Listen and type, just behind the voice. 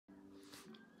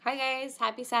Hi guys,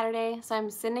 happy Saturday. So I'm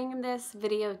sending this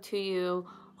video to you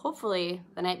hopefully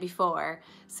the night before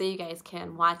so you guys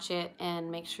can watch it and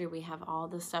make sure we have all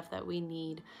the stuff that we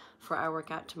need for our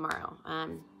workout tomorrow.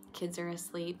 Kids are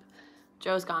asleep,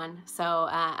 Joe's gone, so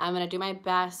I'm gonna do my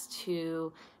best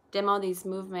to demo these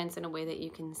movements in a way that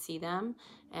you can see them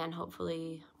and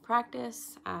hopefully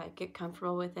practice, get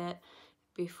comfortable with it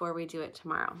before we do it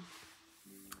tomorrow.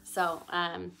 So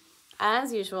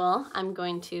as usual, I'm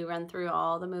going to run through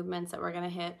all the movements that we're gonna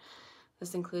hit.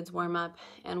 This includes warm up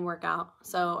and workout.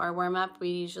 So our warm up,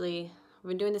 we've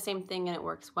been doing the same thing and it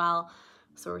works well.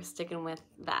 So we're sticking with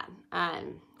that.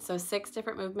 So 6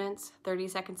 different movements, 30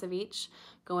 seconds of each,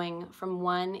 going from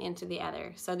one into the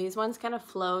other. So these ones kind of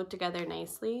flow together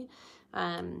nicely.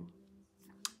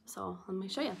 So let me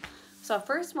show you. So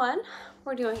first one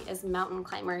we're doing is mountain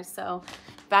climbers. So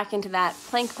back into that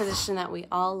plank position that we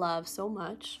all love so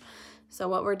much. So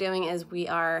what we're doing is we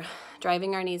are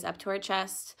driving our knees up to our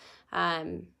chest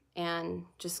and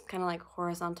just kind of like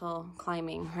horizontal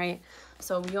climbing, right?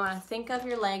 So you want to think of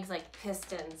your legs like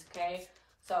pistons, okay?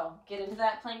 So get into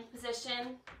that plank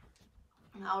position.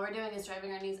 And all we're doing is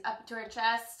driving our knees up to our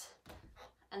chest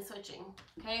and switching,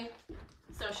 okay?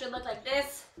 So it should look like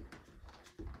this.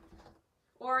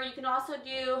 Or you can also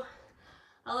do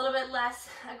a little bit less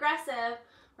aggressive,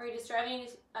 where you're just driving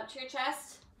up to your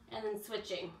chest and then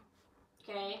switching,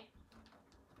 okay?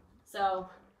 So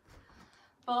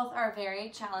both are very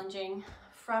challenging.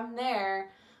 From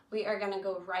there, we are gonna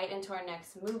go right into our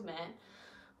next movement,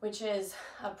 which is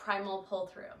a primal pull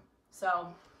through.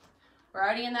 So we're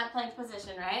already in that plank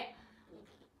position, right?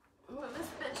 Move this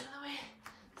bench out of the way.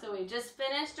 So we just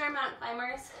finished our mountain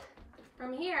climbers.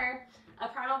 From here, a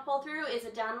primal pull through is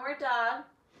a downward dog.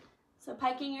 So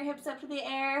piking your hips up to the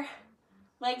air,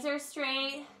 legs are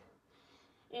straight,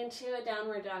 into a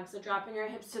downward dog. So dropping your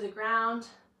hips to the ground,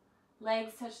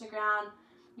 legs touch the ground,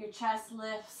 your chest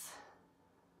lifts,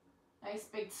 nice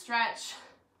big stretch,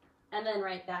 and then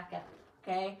right back up,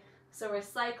 okay? So we're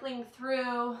cycling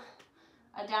through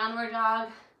a downward dog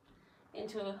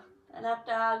into an up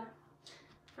dog.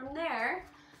 From there,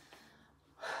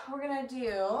 we're gonna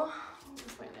do,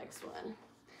 what's my next one?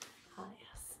 Oh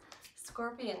yes,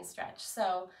 scorpion stretch.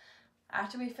 So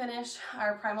after we finish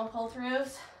our primal pull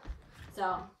throughs, so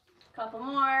a couple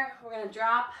more, we're gonna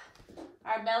drop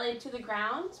our belly to the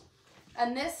ground.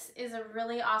 And this is a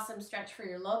really awesome stretch for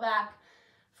your low back,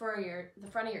 for the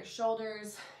front of your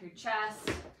shoulders, your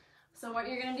chest. So what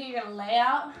you're gonna do, you're gonna lay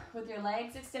out with your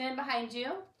legs extended behind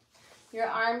you. Your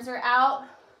arms are out,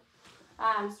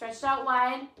 stretched out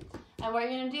wide. And what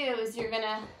you're gonna do is you're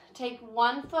gonna take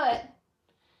one foot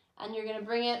and you're gonna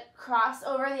bring it cross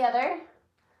over the other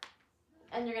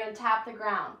and you're gonna tap the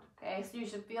ground, okay? So you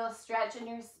should feel a stretch in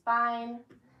your spine,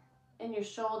 in your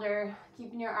shoulder,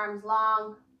 keeping your arms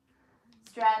long,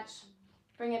 stretch,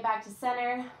 bring it back to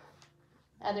center,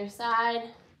 other side,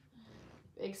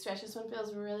 big stretch. This one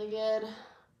feels really good.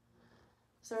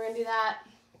 So we're gonna do that,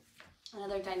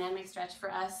 another dynamic stretch for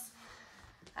us.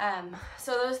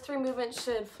 So those 3 movements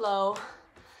should flow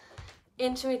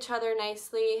into each other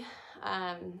nicely.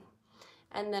 And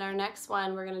then our next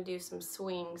one, we're gonna do some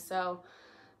swings. So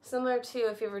similar to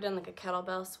if you've ever done like a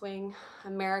kettlebell swing,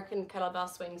 American kettlebell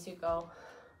swings, you go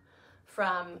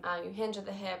from, you hinge at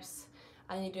the hips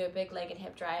and you do a big leg and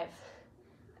hip drive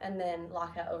and then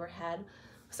lock out overhead.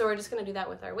 So we're just gonna do that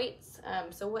with our weights.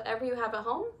 So whatever you have at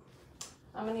home,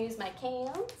 I'm gonna use my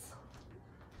cans.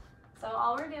 So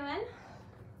all we're doing,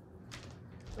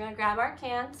 we're gonna grab our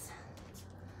cans.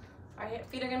 Our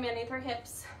feet are gonna be underneath our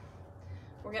hips.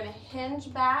 We're gonna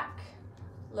hinge back,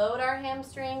 load our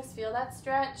hamstrings, feel that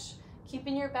stretch,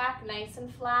 keeping your back nice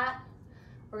and flat.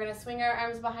 We're gonna swing our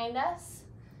arms behind us.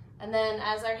 And then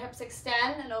as our hips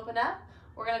extend and open up,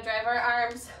 we're gonna drive our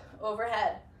arms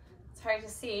overhead. It's hard to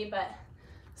see, but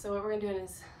so what we're gonna do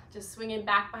is just swinging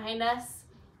back behind us,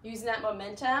 using that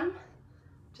momentum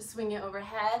to swing it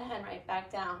overhead and right back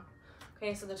down.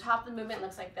 Okay, so the top of the movement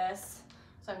looks like this.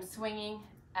 So I'm swinging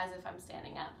as if I'm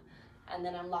standing up. And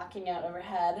then I'm locking out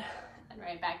overhead and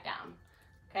right back down.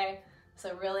 Okay,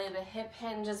 so really the hip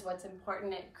hinge is what's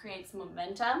important. It creates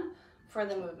momentum for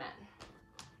the movement.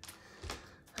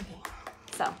 Okay,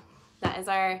 so that is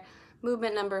our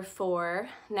movement number 4.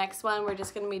 Next one, we're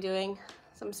just gonna be doing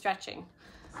some stretching.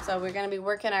 So we're gonna be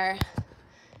working our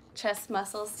chest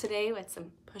muscles today with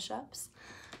some push-ups.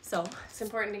 So it's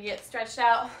important to get stretched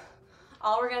out.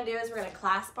 All we're gonna do is we're gonna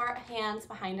clasp our hands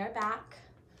behind our back,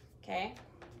 okay?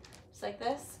 Just like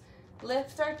this.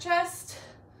 Lift our chest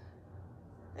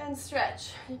and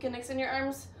stretch. You can extend your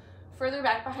arms further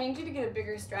back behind you to get a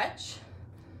bigger stretch.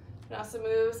 You can also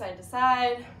move side to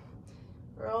side,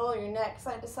 roll roll your neck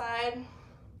side to side.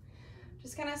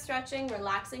 Just kind of stretching,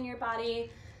 relaxing your body,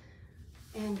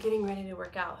 and getting ready to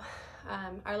work out.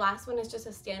 Our last one is just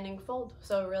a standing fold,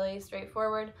 so really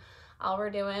straightforward. All we're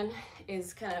doing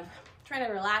is kind of trying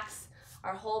to relax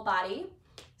our whole body,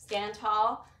 stand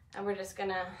tall, and we're just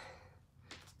gonna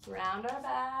round our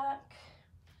back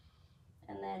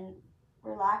and then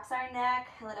relax our neck,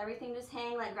 let everything just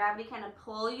hang, let gravity kind of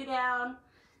pull you down.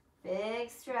 Big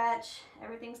stretch,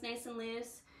 everything's nice and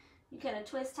loose. You kind of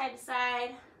twist side to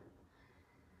side.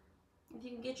 If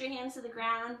you can get your hands to the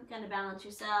ground, kind of balance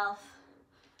yourself.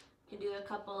 You can do a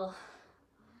couple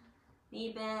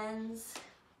knee bends,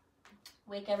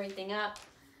 wake everything up,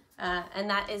 and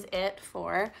that is it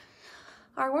for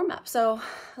our warm-up. So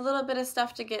a little bit of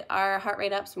stuff to get our heart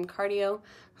rate up, some cardio,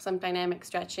 some dynamic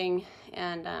stretching,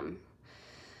 and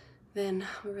then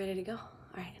we're ready to go.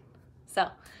 All right, so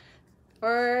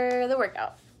for the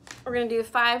workout, we're gonna do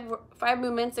five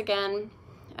movements again,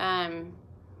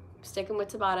 sticking with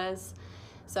Tabatas.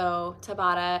 So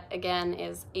Tabata, again,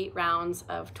 is 8 rounds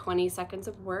of 20 seconds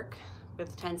of work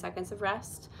with 10 seconds of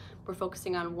rest. We're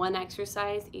focusing on one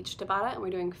exercise each Tabata, and we're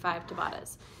doing 5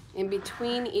 Tabatas. In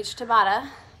between each Tabata,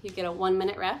 you get a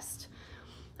 1-minute rest.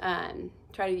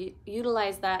 Try to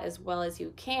utilize that as well as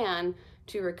you can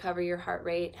to recover your heart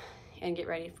rate and get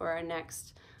ready for our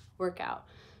next workout.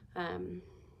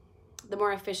 The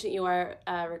more efficient you are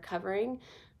recovering,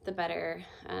 the better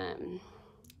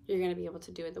you're going to be able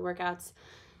to do the workouts,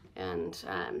 and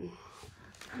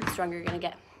the stronger you're going to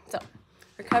get. So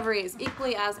recovery is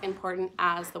equally as important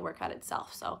as the workout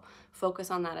itself, so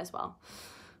focus on that as well.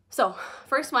 So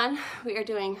first one, we are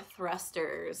doing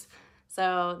thrusters.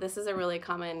 So this is a really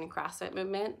common CrossFit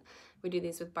movement. We do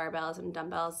these with barbells and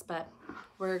dumbbells, but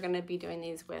we're going to be doing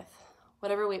these with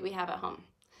whatever weight we have at home.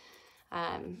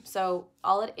 So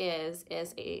all it is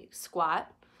a squat,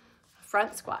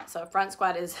 front squat. So a front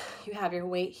squat is you have your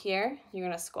weight here, you're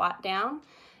gonna squat down,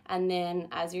 and then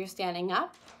as you're standing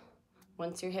up,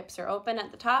 once your hips are open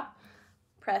at the top,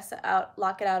 press out,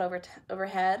 lock it out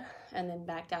overhead, and then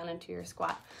back down into your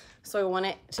squat. So I want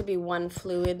it to be one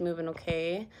fluid moving,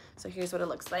 okay? So here's what it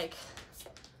looks like.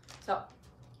 So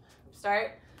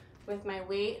start with my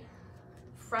weight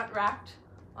front racked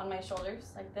on my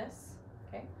shoulders like this,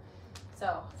 okay?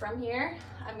 So from here,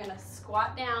 I'm gonna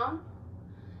squat down,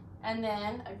 and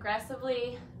then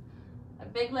aggressively, a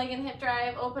big leg and hip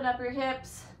drive, open up your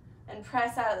hips and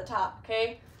press out at the top,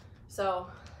 okay? So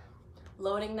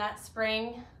loading that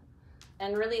spring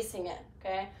and releasing it,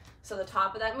 okay? So the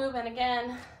top of that movement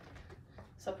again,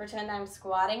 so pretend I'm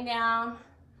squatting down,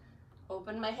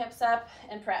 open my hips up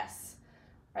and press.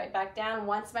 Right back down.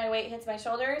 Once my weight hits my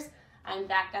shoulders, I'm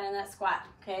back down in that squat,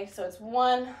 okay? So it's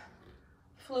one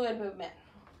fluid movement.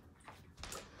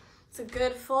 It's a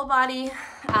good full body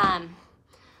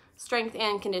strength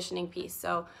and conditioning piece.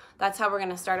 So that's how we're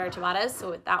gonna start our Tabatas, so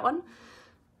with that one.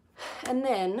 And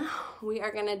then we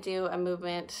are gonna do a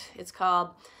movement, it's called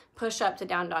push up to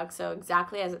down dog. So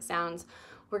exactly as it sounds,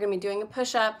 we're gonna be doing a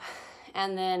push up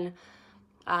and then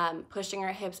pushing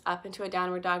our hips up into a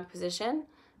downward dog position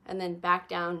and then back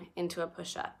down into a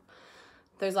push up.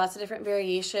 There's lots of different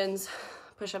variations.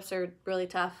 Push-ups are really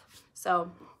tough.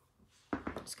 So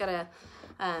just gotta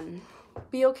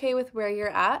be okay with where you're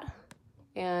at,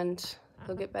 and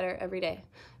you'll get better every day.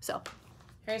 So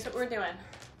here's what we're doing.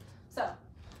 So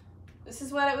this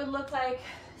is what it would look like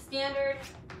standard.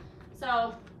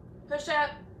 So push up,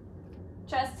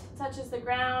 chest touches the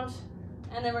ground,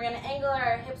 and then we're gonna angle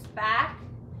our hips back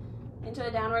into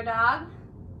a downward dog,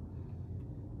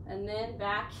 and then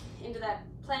back into that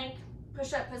plank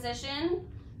push-up position,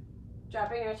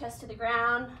 dropping our chest to the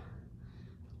ground.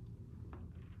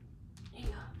 There you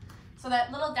go. So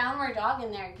that little downward dog in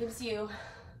there gives you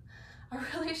a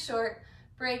really short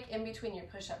break in between your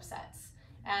push-up sets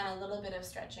and a little bit of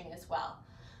stretching as well.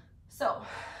 So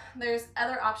there's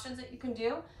other options that you can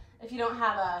do if you don't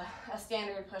have a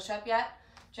standard push-up yet.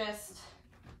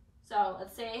 So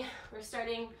let's say we're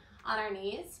starting on our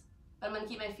knees, but I'm gonna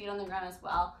keep my feet on the ground as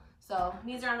well. So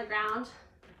knees are on the ground,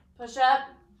 push up,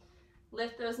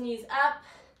 lift those knees up,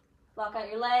 block out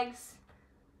your legs,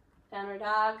 downward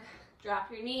dog,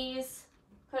 drop your knees,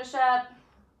 push up,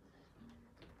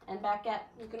 and back up.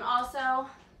 You can also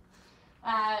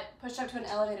push up to an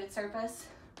elevated surface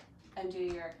and do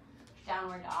your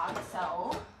downward dog.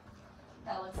 So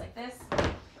that looks like this.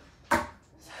 So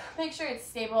make sure it's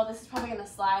stable. This is probably gonna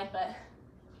slide, but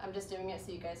I'm just doing it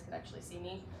so you guys can actually see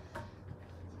me.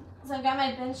 So I've got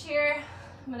my bench here.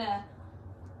 I'm gonna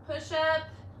push up,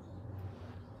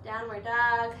 downward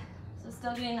dog. So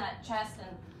still getting that chest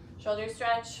and shoulder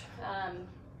stretch.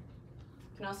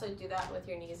 You can also do that with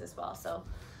your knees as well. So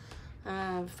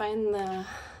Find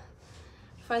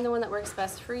the one that works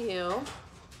best for you.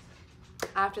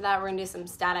 After that, we're gonna do some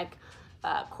static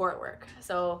core work.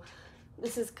 So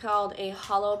this is called a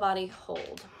hollow body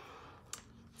hold.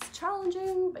 It's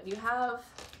challenging, but you have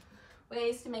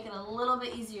ways to make it a little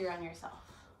bit easier on yourself.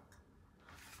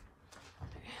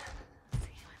 Let's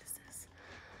see, what is this?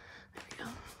 There we go.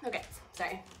 Okay,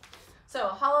 sorry. So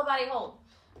hollow body hold.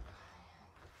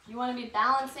 You want to be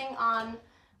balancing on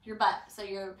your butt. So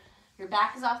your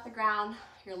back is off the ground,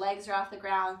 your legs are off the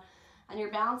ground, and you're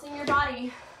balancing your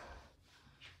body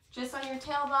just on your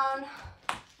tailbone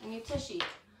and your tushy.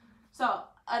 So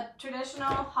a traditional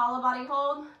hollow body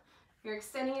hold, you're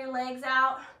extending your legs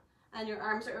out and your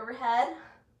arms are overhead,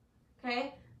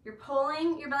 okay? You're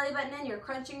pulling your belly button in, you're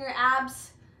crunching your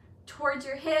abs towards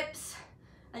your hips,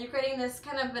 and you're creating this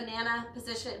kind of banana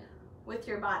position with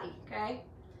your body, okay?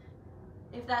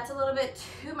 If that's a little bit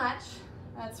too much,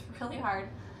 that's really hard.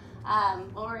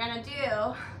 What we're gonna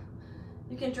do,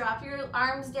 you can drop your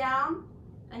arms down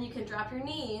and you can drop your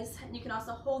knees, and you can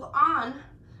also hold on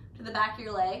to the back of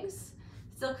your legs,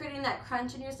 still creating that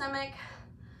crunch in your stomach,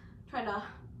 trying to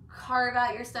carve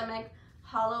out your stomach,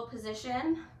 hollow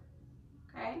position,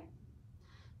 okay?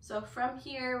 So from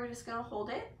here, we're just gonna hold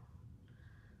it.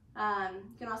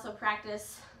 You can also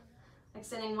practice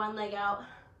extending one leg out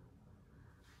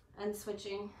and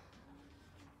switching,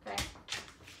 okay?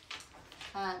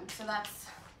 So that's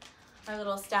our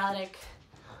little static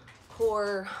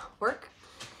core work.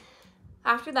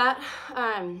 After that,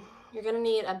 you're gonna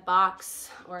need a box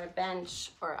or a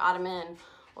bench or ottoman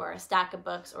or a stack of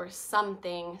books or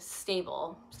something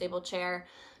stable chair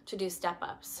to do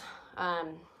step-ups.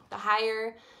 The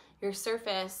higher your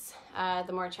surface,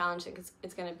 the more challenging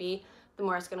it's gonna be, the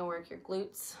more it's gonna work your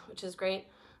glutes, which is great.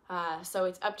 So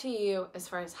it's up to you as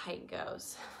far as height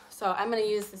goes. So I'm gonna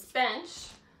use this bench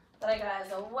that I got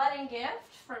as a wedding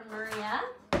gift from Maria.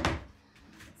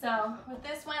 So with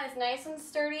this one, it's nice and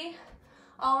sturdy.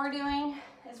 All we're doing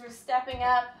is we're stepping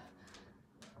up,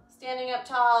 standing up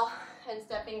tall, and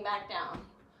stepping back down,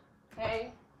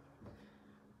 okay?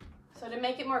 So to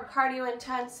make it more cardio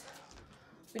intense,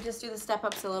 we just do the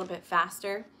step-ups a little bit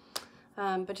faster,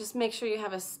 but just make sure you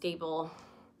have a stable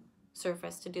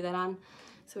surface to do that on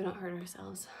so we don't hurt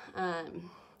ourselves.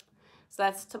 So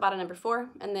that's Tabata number 4,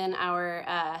 and then our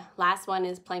last one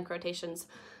is plank rotations.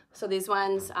 So these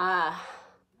ones,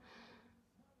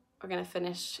 we're gonna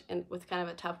finish with kind of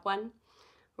a tough one.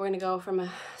 We're gonna go from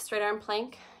a straight arm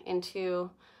plank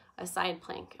into a side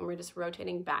plank, and we're just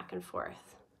rotating back and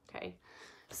forth, okay?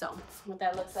 So what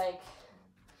that looks like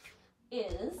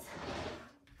is,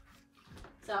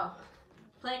 so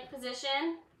plank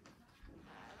position,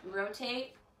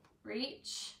 rotate,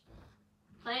 reach,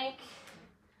 plank,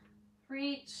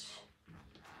 reach.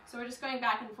 So we're just going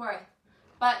back and forth.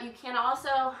 But you can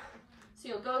also, so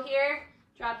you'll go here,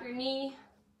 drop your knee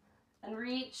and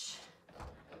reach,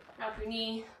 drop your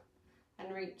knee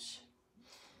and reach.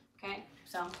 Okay,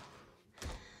 so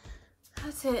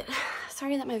that's it.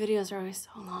 Sorry that my videos are always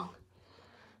so long.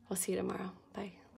 We'll see you tomorrow.